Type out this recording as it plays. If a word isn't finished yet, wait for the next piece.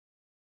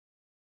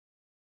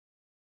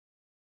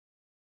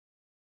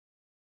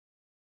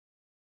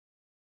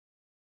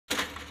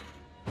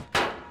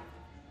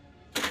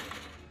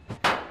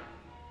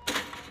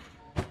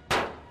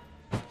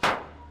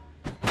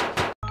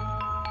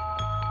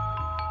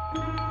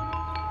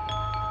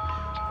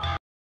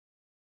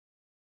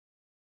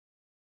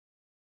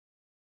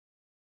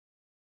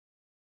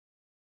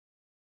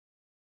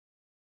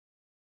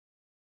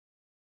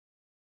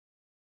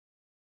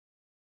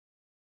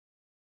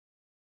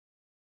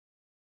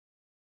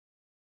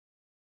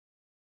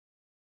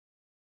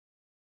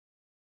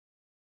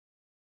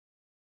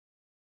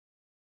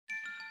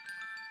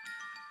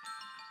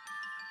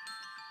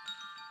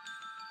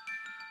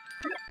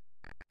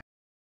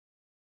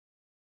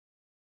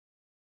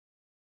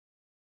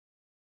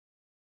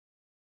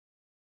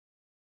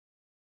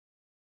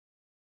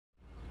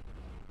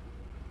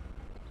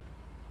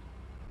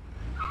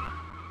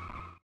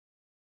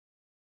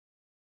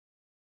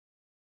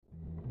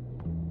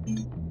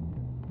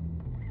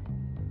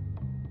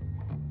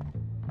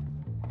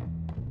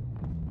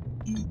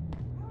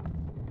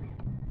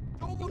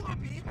Don't look at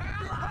me,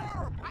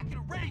 pal! I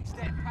can arrange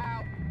that,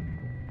 pal!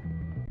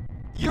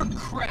 You're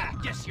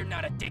crap! Guess you're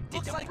not addicted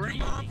Looks to like breathing.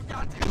 your mom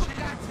forgot to shit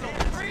out so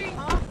free,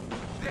 huh?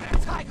 Then a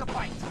tiger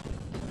bite!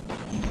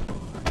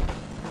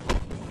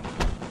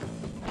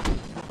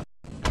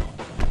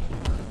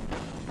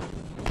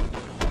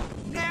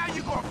 Now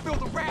you're gonna feel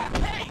the wrath!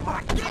 Hey,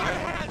 get your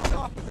hands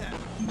off of them!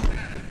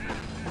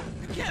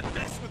 You can't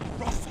mess with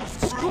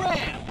Russell's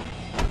Scram!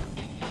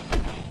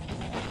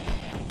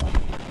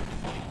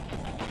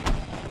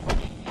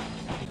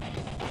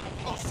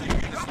 Oh, so you're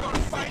just gonna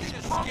fight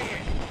it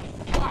scared?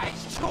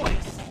 Wise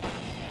choice!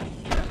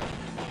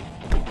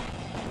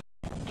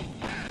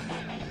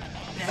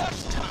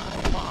 Next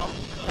time, Mom.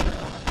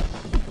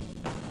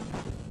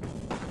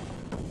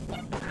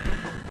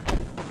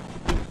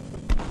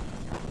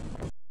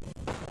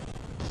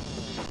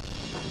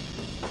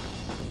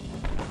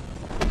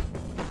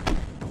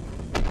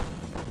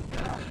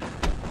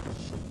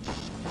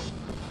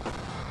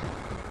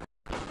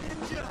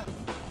 Ninja!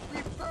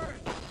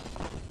 Rebirth!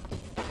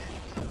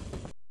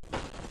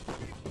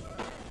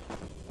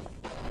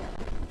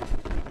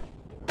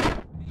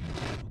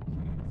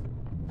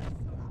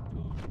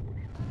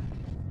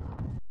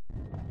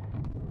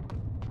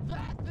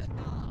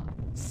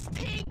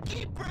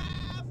 Stinky breath!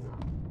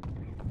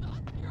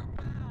 Shut your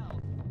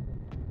mouth!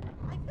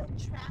 I feel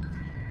trapped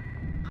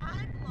here.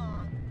 I'm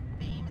long,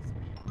 famous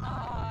man.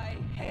 I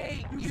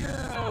hate you!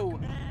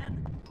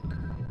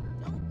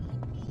 Don't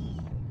be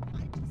mean. I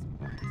just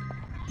want to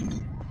crash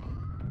your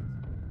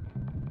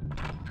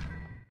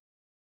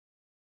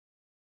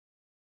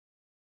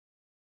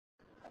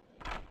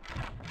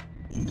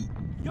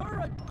You're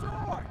a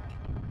dork!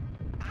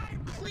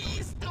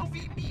 Please don't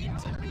be mean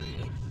to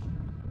me!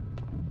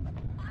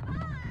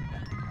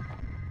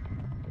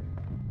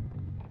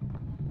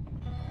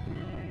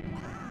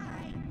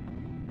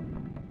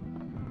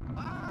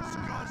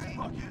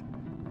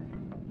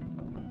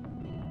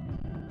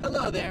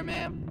 Hello there,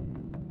 ma'am.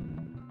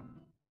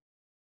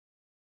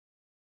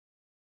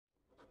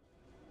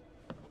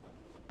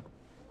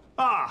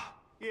 Ah,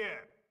 yeah.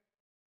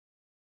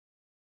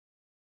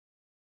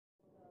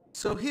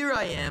 So here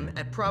I am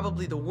at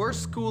probably the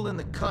worst school in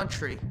the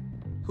country,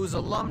 whose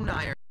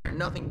alumni are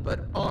nothing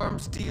but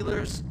arms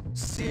dealers,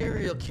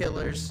 serial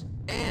killers,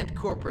 and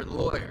corporate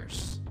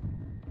lawyers.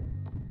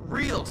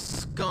 Real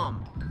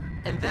scum.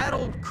 And that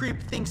old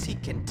creep thinks he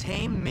can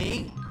tame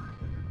me?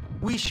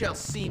 We shall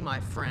see, my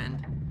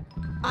friend.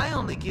 I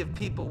only give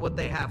people what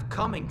they have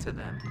coming to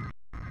them.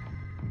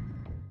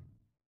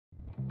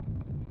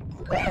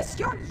 Where's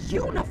your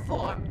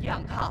uniform,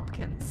 young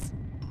Hopkins?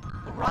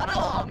 Run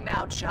along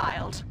now,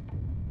 child.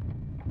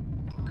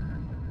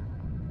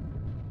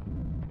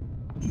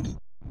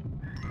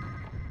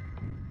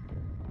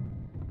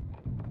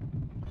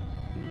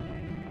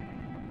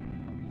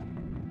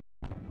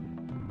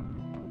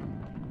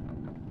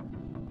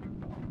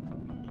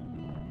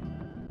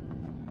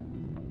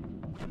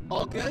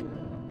 All good?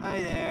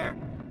 Hi there.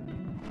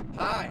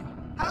 Hi.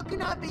 How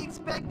can I be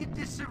expected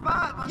to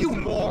survive on You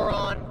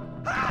moron!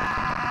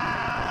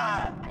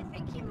 I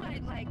think he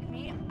might like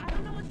me. I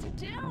don't know what to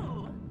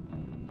do.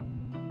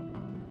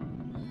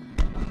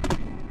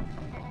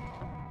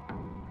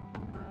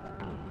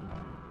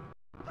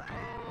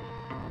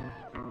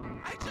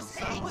 I just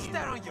saw what's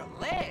that on your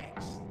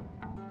legs?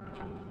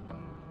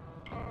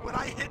 When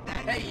I hit that,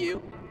 Hey,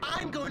 you.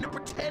 I'm going to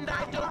pretend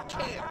I don't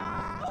care.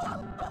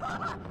 How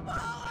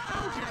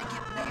did I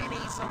get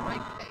mayonnaise on my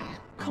pants?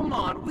 Come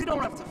on, we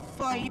don't have to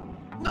fight.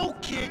 No,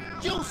 kid,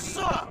 you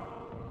suck.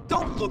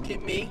 Don't look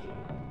at me.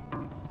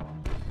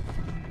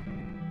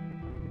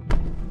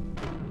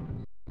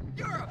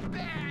 You're a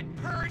bad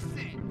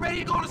person. Ready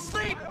to go to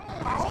sleep?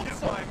 I hope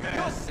so.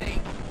 You'll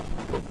see.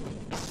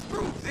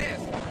 Screw this.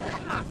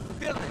 I'm not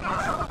feeling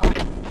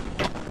this.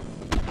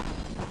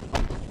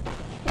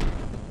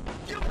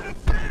 Give me the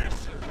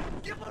finisher.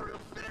 Give her the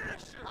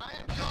finisher. I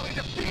am going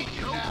to beat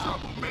you now. No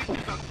trouble making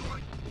the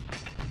point.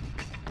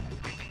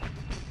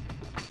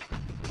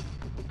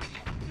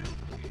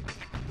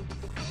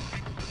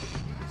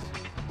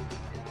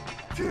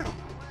 Phew.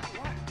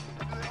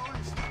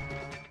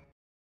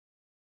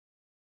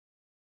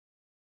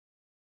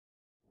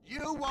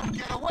 You won't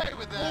get away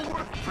with that.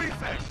 Woolworth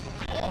Prefect.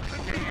 Off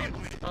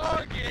immediately.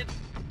 Target.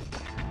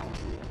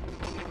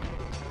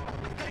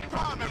 Stay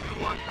calm,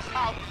 everyone.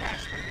 I'll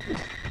catch you.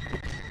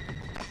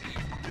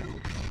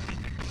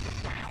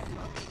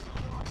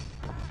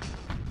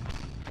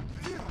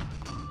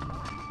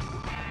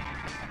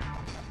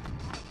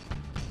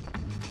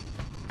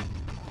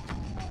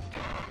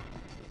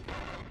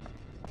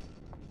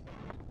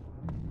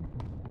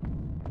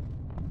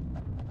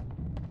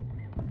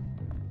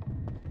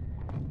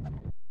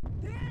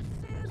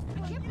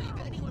 I can't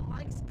believe anyone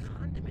likes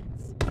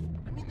condiments.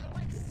 I mean, they're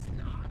like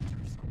snot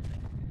or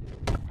something.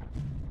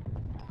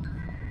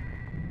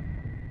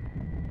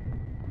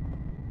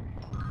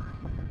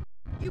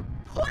 You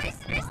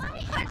poisonous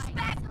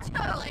hunchback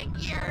toad!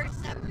 You're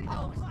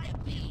supposed to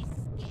be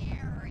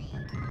scary.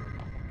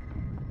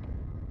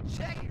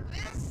 Check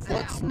this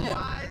What's out, new?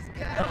 wise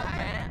guy. No,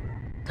 man.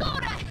 Go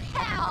to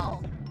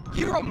hell!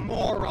 You're a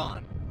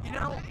moron. You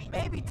know,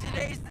 maybe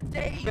today's the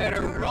day you Better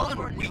turn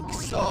over run, a new weak leaf.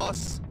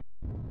 sauce.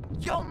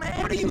 Yo,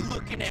 man. What are you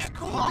looking at?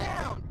 Cool Clock?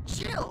 down.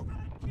 Chill.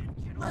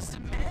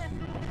 Listen, man.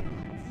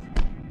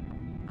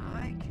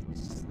 I can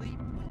sleep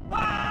with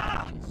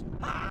Ah!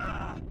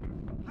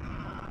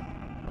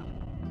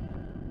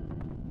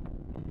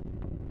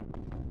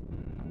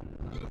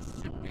 You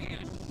should be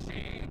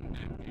ashamed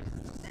of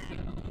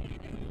yourself.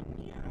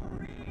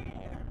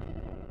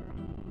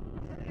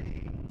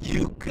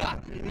 You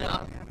got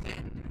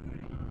nothing.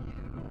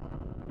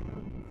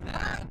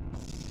 That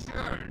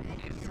shirt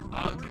is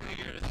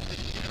uglier than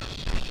your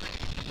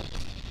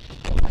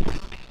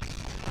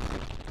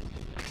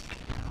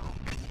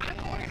I'm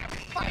going to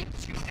fight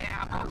you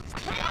now.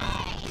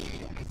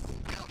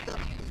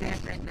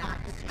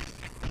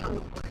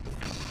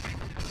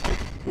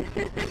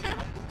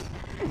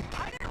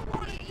 I didn't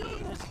want to do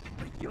this,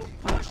 but you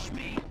pushed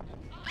me.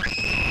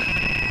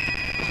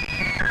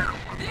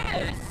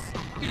 This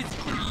is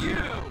for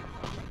you.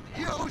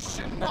 You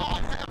should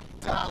not have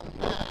done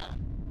that.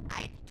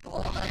 I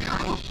told you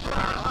to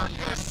burn on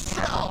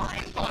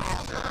yourself,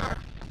 Buster.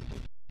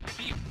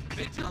 Be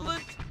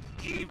vigilant.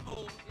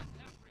 Evil